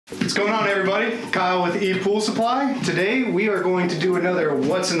What's going on, everybody? Kyle with ePoolSupply. Today we are going to do another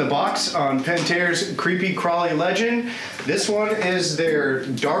What's in the Box on Pentair's Creepy Crawly Legend. This one is their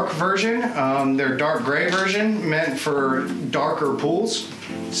dark version, their dark gray version, meant for darker pools.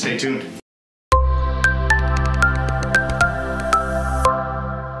 Stay tuned.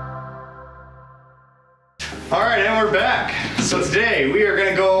 Alright, and we're back. So today we are going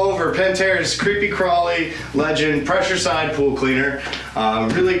to go over Pentair's Creepy Crawly Legend Pressure Side Pool Cleaner.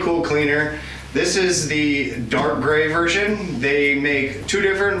 Really cool cleaner. This is the dark gray version. They make two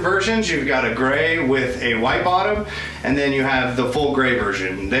different versions. You've got a gray with a white bottom, and then you have the full gray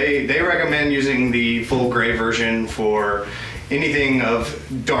version. They recommend using the full gray version for anything of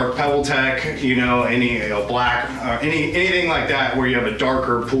dark pebble tech, you know, any black, anything like that where you have a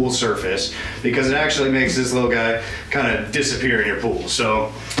darker pool surface, because it actually makes this little guy kind of disappear in your pool.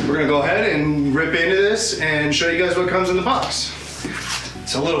 So we're gonna go ahead and rip into this and show you guys what comes in the box.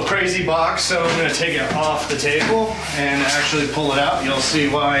 It's a little crazy box, so I'm gonna take it off the table and actually pull it out. You'll see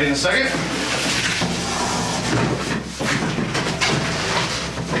why in a second.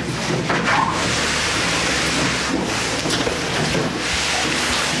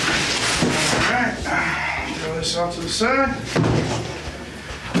 This off to the side.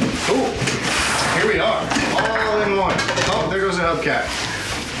 Cool. Here we are, all in one. Oh, there goes the hubcap.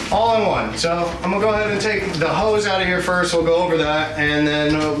 All in one. So I'm gonna go ahead and take the hose out of here first. We'll go over that, and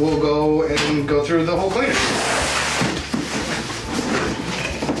then we'll go through the whole cleaner.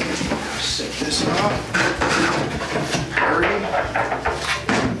 Set this off. Hurry.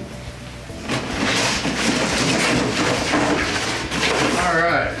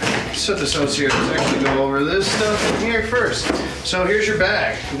 Set this out here. Let's actually go over this stuff in here first. So here's your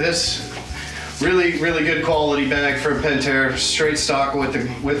bag. This really good quality bag from Pentair, straight stock with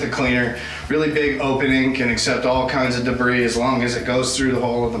the cleaner. Really big opening, can accept all kinds of debris as long as it goes through the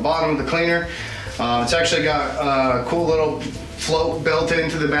hole at the bottom of the cleaner. It's actually got a cool little float built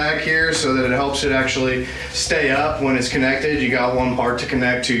into the bag here so that it helps it actually stay up when it's connected. You got one part to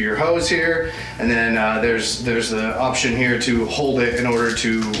connect to your hose here, and then there's the option here to hold it in order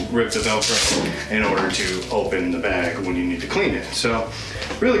to rip the Velcro in order to open the bag when you need to clean it. So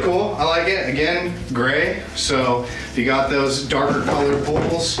really cool. I like it. Again, gray. So if you got those darker colored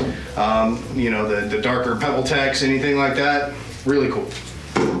pools, you know, the darker pebble techs, anything like that, really cool.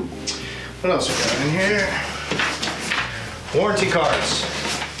 What else we got in here? Warranty cards.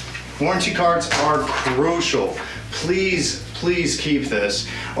 Warranty cards are crucial. Please keep this,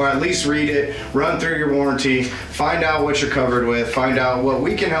 or at least read it, run through your warranty, find out what you're covered with, find out what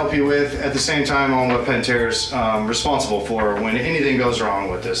we can help you with at the same time on what Pentair's responsible for when anything goes wrong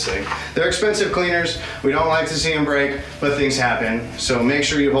with this thing. They're expensive cleaners. We don't like to see them break, but things happen. So make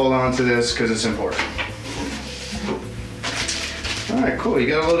sure you hold on to this because it's important. Alright, cool. You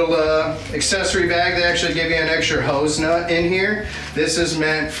got a little accessory bag. They actually give you an extra hose nut in here. This is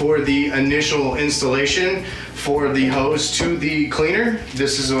meant for the initial installation for the hose to the cleaner.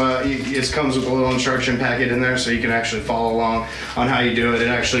 This is it comes with a little instruction packet in there so you can actually follow along on how you do it. It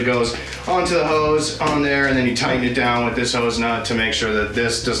actually goes onto the hose on there, and then you tighten it down with this hose nut to make sure that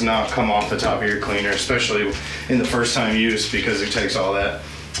this does not come off the top of your cleaner, especially in the first time use, because it takes all that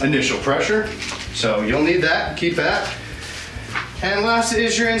initial pressure. So you'll need that. Keep that. And last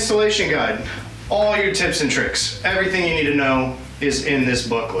is your installation guide. All your tips and tricks, everything you need to know is in this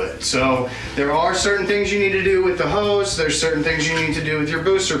booklet. So there are certain things you need to do with the hose, there's certain things you need to do with your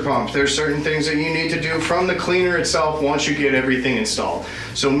booster pump, there's certain things that you need to do from the cleaner itself once you get everything installed.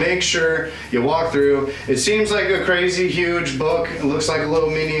 So make sure you walk through. It seems like a crazy huge book, it looks like a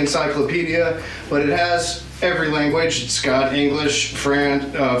little mini encyclopedia, but it has every language. It's got English,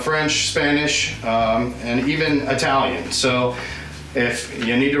 French, Spanish, and even Italian. So if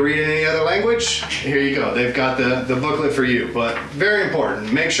you need to read in any other language, here you go. They've got the booklet for you, but very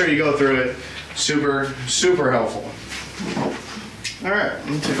important. Make sure you go through it. Super helpful. All right, let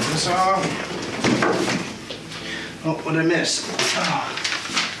me take this off. Oh, what did I miss?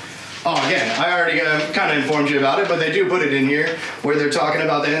 Oh, again, I already kind of informed you about it, but they do put it in here where they're talking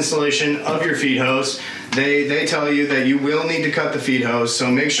about the installation of your feed hose. They tell you that you will need to cut the feed hose,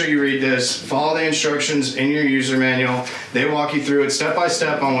 so make sure you read this, follow the instructions in your user manual. They walk you through it step by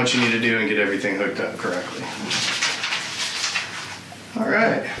step on what you need to do and get everything hooked up correctly. All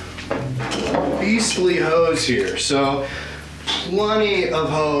right, beastly hose here. So plenty of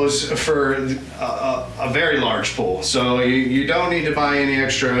hose for a very large pool. So you don't need to buy any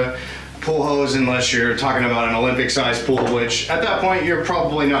extra pool hose unless you're talking about an Olympic sized pool, which at that point you're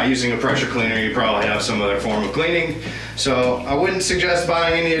probably not using a pressure cleaner, you probably have some other form of cleaning. So I wouldn't suggest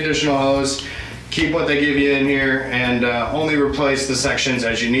buying any additional hose. keep what they give you in here, and only replace the sections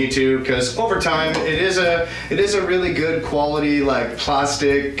as you need to, because over time it is a really good quality, like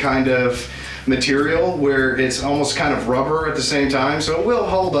plastic kind of material where it's almost kind of rubber at the same time, so it will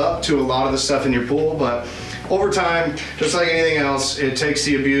hold up to a lot of the stuff in your pool. But over time, just like anything else, it takes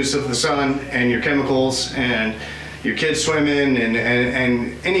the abuse of the sun and your chemicals and your kids swimming and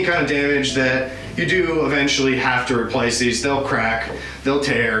any kind of damage that you do eventually have to replace these. They'll crack, they'll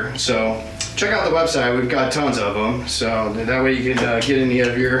tear. So check out the website, we've got tons of them, so that way you can get any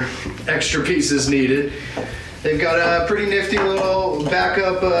of your extra pieces needed. They've got a pretty nifty little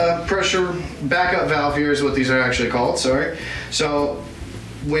backup pressure backup valve here is what these are actually called, sorry. So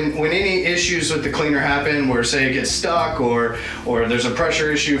when any issues with the cleaner happen, where say it gets stuck or there's a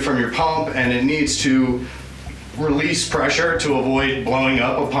pressure issue from your pump and it needs to release pressure to avoid blowing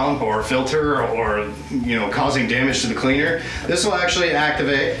up a pump or a filter or causing damage to the cleaner, this will actually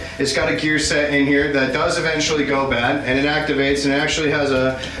activate. It's got a gear set in here that does eventually go bad, and it activates, and it actually has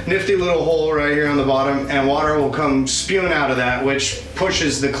a nifty little hole right here on the bottom, and water will come spewing out of that, which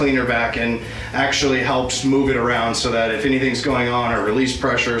pushes the cleaner back and actually helps move it around so that if anything's going on, or release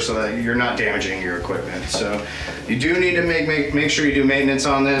pressure so that you're not damaging your equipment. So you do need to make sure you do maintenance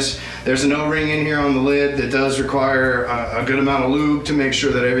on this. There's an O-ring in here on the lid that does require a good amount of lube to make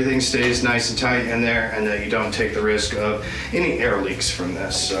sure that everything stays nice and tight in there and that you don't take the risk of any air leaks from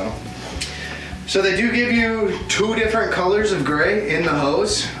this. So they do give you 2 different colors of gray in the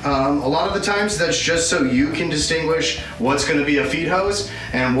hose. A lot of the times that's just so you can distinguish what's going to be a feed hose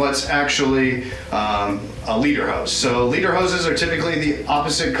and what's actually a leader hose. So leader hoses are typically the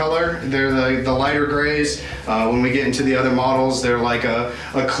opposite color. They're the lighter grays. When we get into the other models, they're like a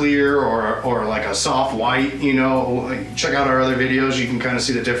clear or like a soft white. Check out our other videos, you can kind of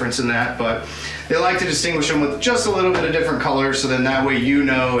see the difference in that. But they like to distinguish them with just a little bit of different colors, so then that way if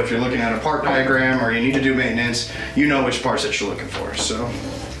you're looking at a part diagram or you need to do maintenance, you know which parts that you're looking for. So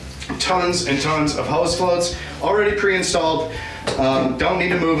tons and tons of hose floats already pre-installed. Don't need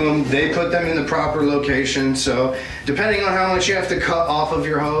to move them. They put them in the proper location. So depending on how much you have to cut off of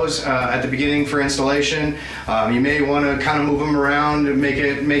your hose at the beginning for installation, you may want to kind of move them around and make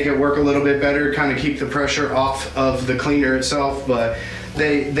it work a little bit better, kind of keep the pressure off of the cleaner itself. But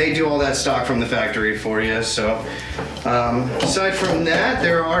they do all that stock from the factory for you. So aside from that,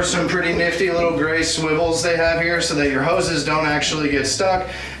 there are some pretty nifty little gray swivels they have here so that your hoses don't actually get stuck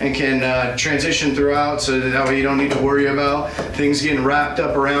and can transition throughout, so that way you don't need to worry about things getting wrapped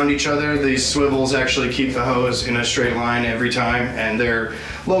up around each other. These swivels actually keep the hose in a straight line every time, and they're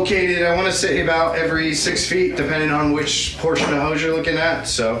located, I want to say, about every 6 feet depending on which portion of hose you're looking at.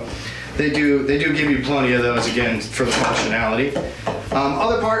 So they do give you plenty of those, again, for the functionality.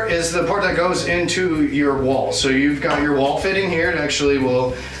 Other part is the part that goes into your wall. So you've got your wall fitting here. It actually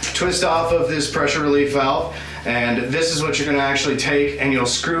will twist off of this pressure relief valve, and this is what you're going to actually take and you'll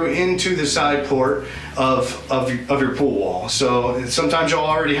screw into the side port of your pool wall. So sometimes you'll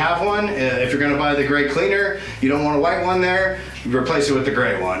already have one. If you're going to buy the gray cleaner, you don't want a white one there, replace it with the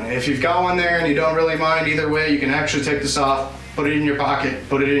gray one. If you've got one there and you don't really mind either way, you can actually take this off, put it in your pocket,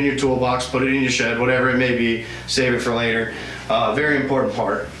 put it in your toolbox, put it in your shed, whatever it may be, save it for later. Very important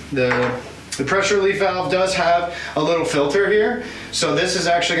part. The pressure relief valve does have a little filter here, so this is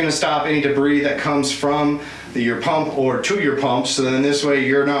actually going to stop any debris that comes from your pump or to your pump, so then this way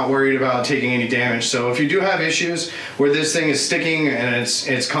you're not worried about taking any damage. So if you do have issues where this thing is sticking and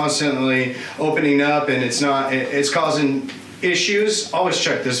it's constantly opening up and it's causing issues, always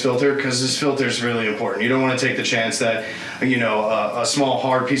check this filter, because this filter is really important. You don't want to take the chance that a small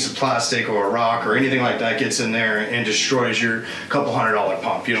hard piece of plastic or a rock or anything like that gets in there and destroys your couple $100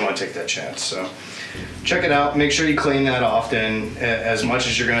 pump. You don't want to take that chance. So check it out. Make sure you clean that often, as much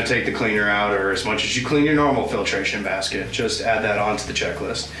as you're going to take the cleaner out, or as much as you clean your normal filtration basket. Just add that onto the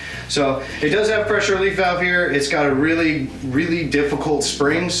checklist. So it does have pressure relief valve here. It's got a really, really difficult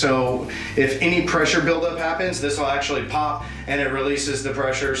spring, so if any pressure buildup happens, this will actually pop and it releases the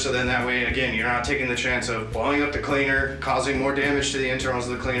pressure. So then that way, again, you're not taking the chance of blowing up the cleaner, causing more damage to the internals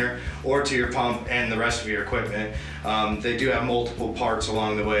of the cleaner or to your pump and the rest of your equipment. They do have multiple parts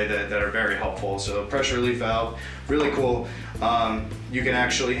along the way that are very helpful. So pressure relief valve, really cool. You can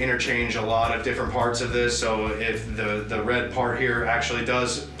actually interchange a lot of different parts of this. So if the red part here actually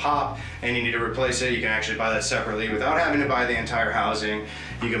does pop and you need to replace it, you can actually buy that separately without having to buy the entire housing.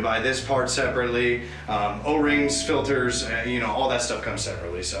 You can buy this part separately. O-rings, filters, all that stuff comes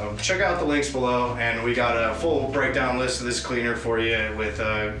separately. So check out the links below, and we got a full breakdown list of this cleaner for you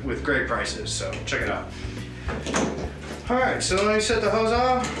with great prices. So check it out. All right, so let me set the hose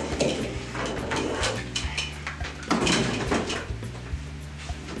off.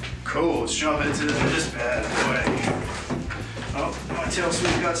 Cool, let's jump into this bad boy. Oh, my tail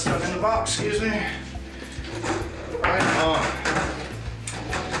sweep got stuck in the box, excuse me. Right on.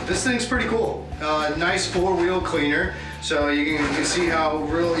 This thing's pretty cool. Nice four-wheel cleaner. So you can see how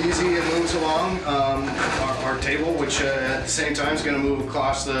real easy it moves along our table, which at the same time is going to move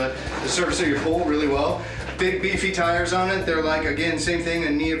across the surface of your pool really well. Big beefy tires on it. They're like, again, same thing, a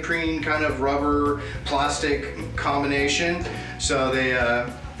neoprene kind of rubber plastic combination. So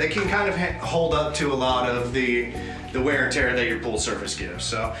they can kind of hold up to a lot of the wear and tear that your pool surface gives.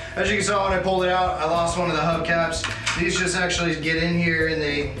 So as you saw when I pulled it out, I lost one of the hubcaps. These just actually get in here and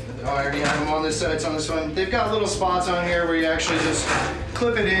I already have them on this side, it's on this one. They've got little spots on here where you actually just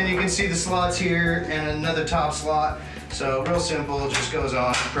clip it in. You can see the slots here and another top slot. So real simple, it just goes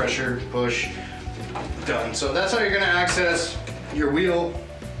on, pressure, push, done. So that's how you're gonna access your wheel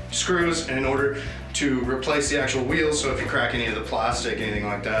screws in order to replace the actual wheels. So if you crack any of the plastic, anything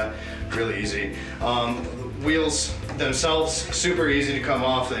like that, really easy. Wheels themselves, super easy to come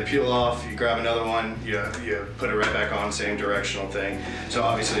off. They peel off, you grab another one, you put it right back on, same directional thing. So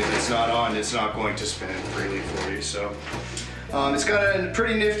obviously if it's not on, it's not going to spin freely for you. So it's got a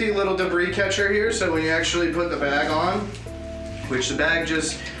pretty nifty little debris catcher here. So when you actually put the bag on, which the bag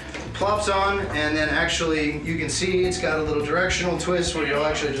just plops on, and then actually you can see it's got a little directional twist where you'll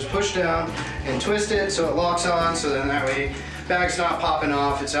actually just push down and twist it so it locks on, so then that way bag's not popping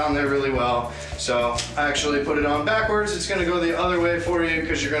off, it's on there really well. So I actually put it on backwards. It's gonna go the other way for you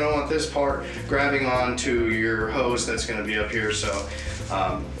because you're gonna want this part grabbing onto your hose that's gonna be up here. So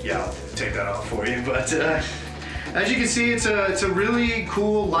yeah, I'll take that off for you. But as you can see, it's a really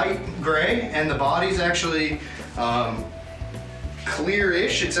cool light gray, and the body's actually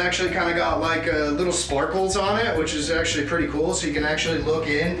clear-ish. It's actually kind of got like little sparkles on it, which is actually pretty cool. So you can actually look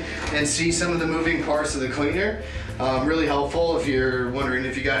in and see some of the moving parts of the cleaner. Really helpful if you're wondering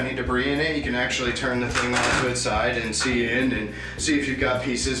if you got any debris in it. You can actually turn the thing onto its side and see in and see if you've got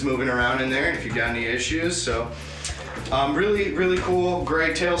pieces moving around in there and if you've got any issues. So really cool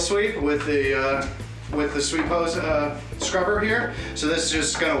gray tail sweep with the sweep hose scrubber here. So this is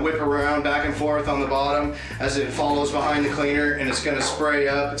just gonna whip around back and forth on the bottom as it follows behind the cleaner, and it's gonna spray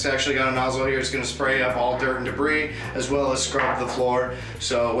up. It's actually got a nozzle here. It's gonna spray up all dirt and debris as well as scrub the floor.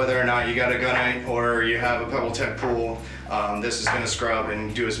 So whether or not you got a gunite or you have a Pebble Tech pool, this is gonna scrub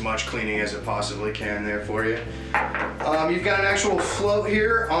and do as much cleaning as it possibly can there for you. You've got an actual float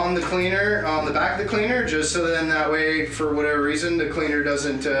here on the cleaner, on the back of the cleaner, just so then that way, for whatever reason, the cleaner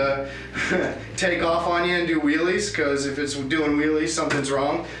doesn't take off on you and do wheelies, because if it's doing wheelies, something's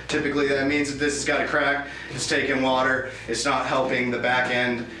wrong. Typically that means that this has got a crack, it's taking water, it's not helping the back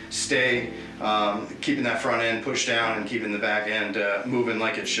end stay, keeping that front end pushed down and keeping the back end moving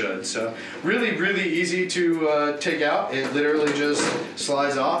like it should. So really easy to take out. It literally just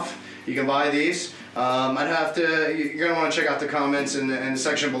slides off. You can buy these. You're gonna want to check out the comments in the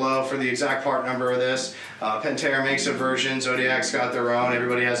section below for the exact part number of this. Pentair makes a version, Zodiac's got their own,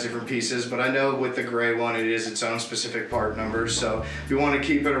 everybody has different pieces, but I know with the gray one it is its own specific part number. So if you want to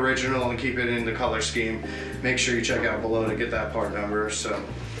keep it original and keep it in the color scheme, make sure you check out below to get that part number. So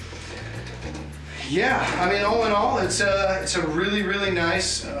yeah, I mean, all in all, it's a really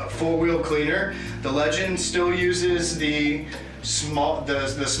nice four-wheel cleaner. The Legend still uses the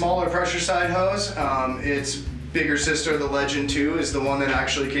smaller pressure side hose. Its bigger sister, the Legend 2, is the one that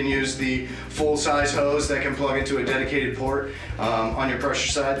actually can use the full-size hose that can plug into a dedicated port on your pressure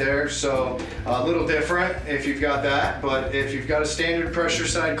side there. So a little different if you've got that, but if you've got a standard pressure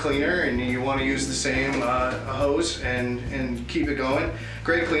side cleaner and you want to use the same hose and keep it going,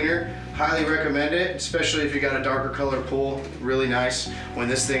 great cleaner. Highly recommend it, especially if you got a darker color pool. Really nice when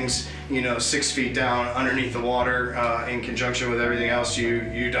this thing's 6 feet down underneath the water in conjunction with everything else.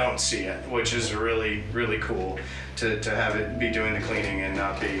 You don't see it, which is really cool to have it be doing the cleaning and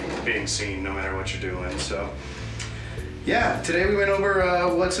not being seen no matter what you're doing. So yeah, today we went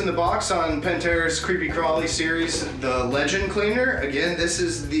over what's in the box on Pentair's Creepy Crawly series, the Legend cleaner. Again, this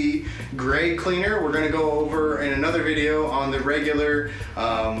is the gray cleaner. We're gonna go over in another video on the regular,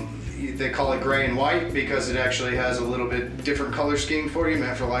 they call it gray and white because it actually has a little bit different color scheme for you,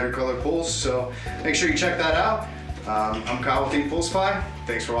 meant for lighter color pools. So make sure you check that out. I'm Kyle with ePoolSupply.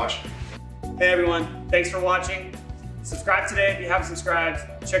 Thanks for watching. Hey everyone, thanks for watching. Subscribe today if you haven't subscribed.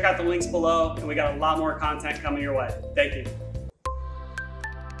 Check out the links below, and we got a lot more content coming your way. Thank you.